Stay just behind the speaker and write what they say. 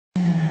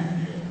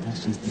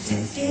That's just the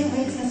best. It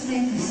makes us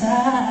sleep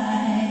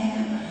inside.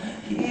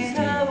 Hear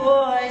her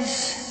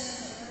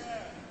voice.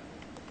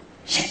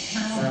 Shake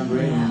my Sound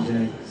great,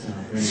 Jay.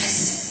 Sound great.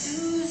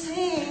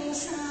 Losing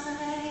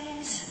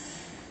sighs.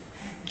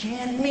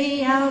 Get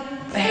me out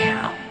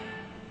there.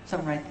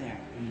 Something right there.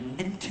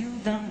 Into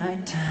the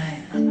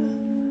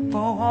nighttime.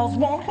 Four walls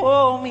won't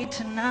hold me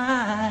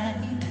tonight.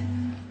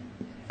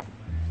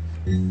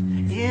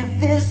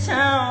 If this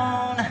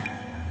town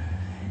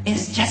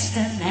is just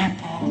an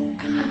apple,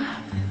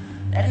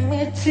 let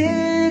me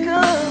take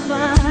a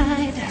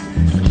bite.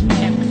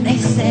 And they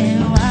say,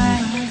 why?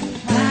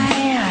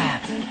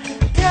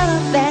 Tell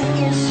them that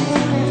it's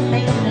human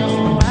nature.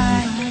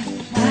 Why?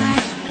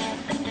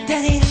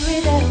 Does he do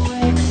it that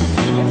way?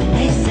 And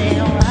they say,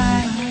 why?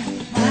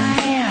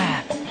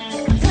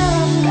 Tell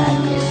them that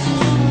it's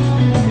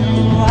human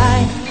nature.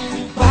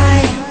 Why?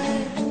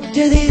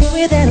 Does he do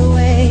it that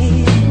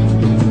way?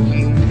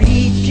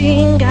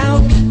 Reaching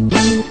out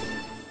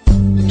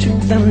to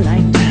the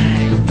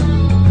nighttime.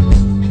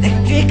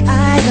 Electric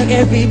eyes are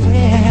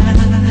everywhere.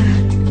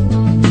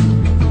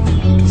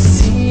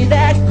 See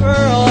that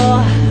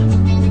girl,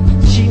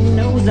 she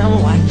knows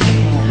I'm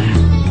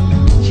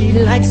watching. She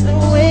likes the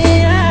way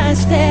I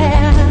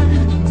stare.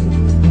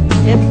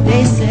 If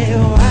they say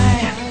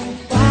why,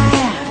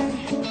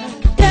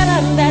 tell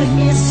them that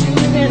it's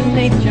human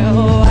nature.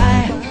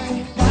 Why,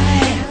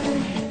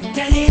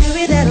 does he do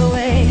it that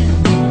way?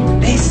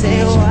 They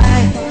say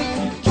why,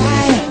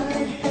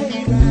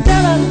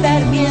 tell them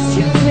that it's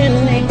human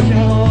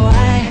nature.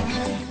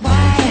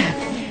 Why,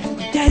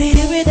 does he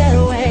do it that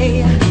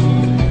way?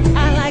 I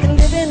like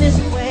living this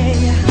way.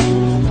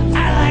 I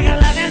like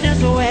loving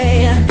this way.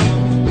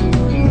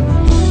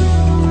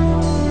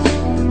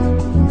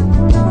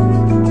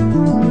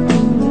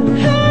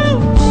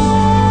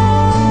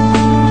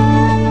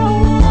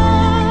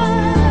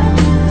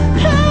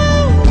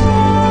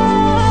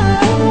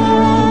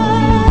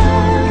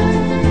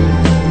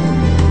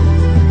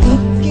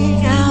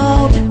 Looking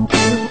out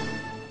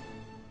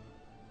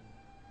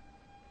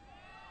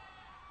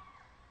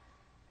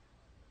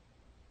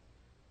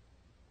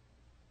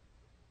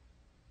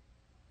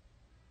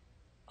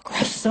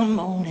across the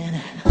morning,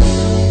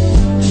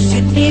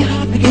 set me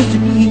up against the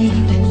beat.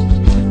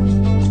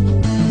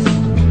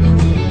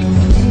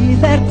 See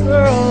that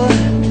girl,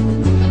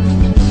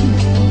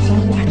 so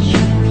watch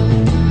her.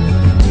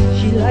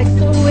 She likes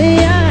the way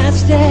I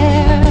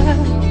stare.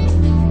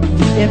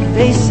 If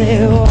they say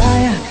why,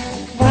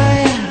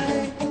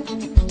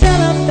 tell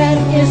them that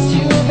it's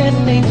human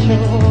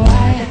nature.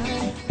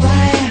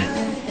 Why,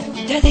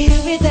 does he do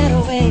it that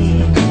way?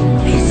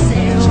 They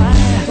say why,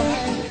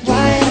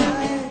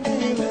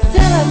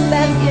 tell them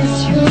that it's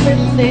human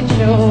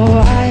nature.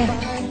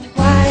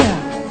 Why,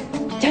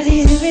 does he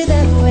do it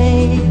that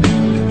way?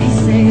 They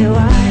say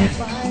why,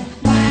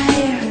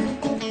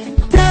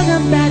 tell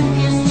them that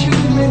it's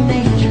human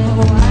nature.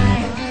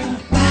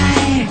 Why,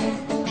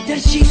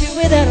 does she do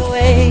it that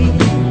way?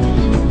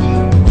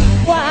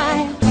 Why?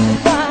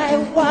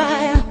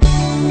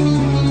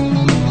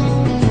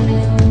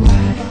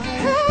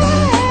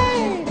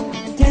 Hey,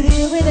 does he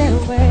do it that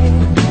way?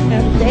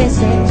 And they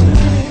say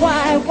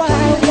why?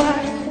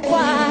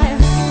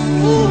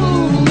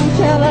 Ooh,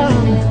 tell them.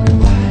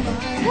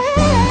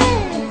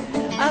 Hey,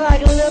 I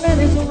like living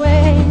this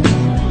way.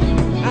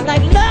 I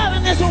like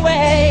loving this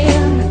way.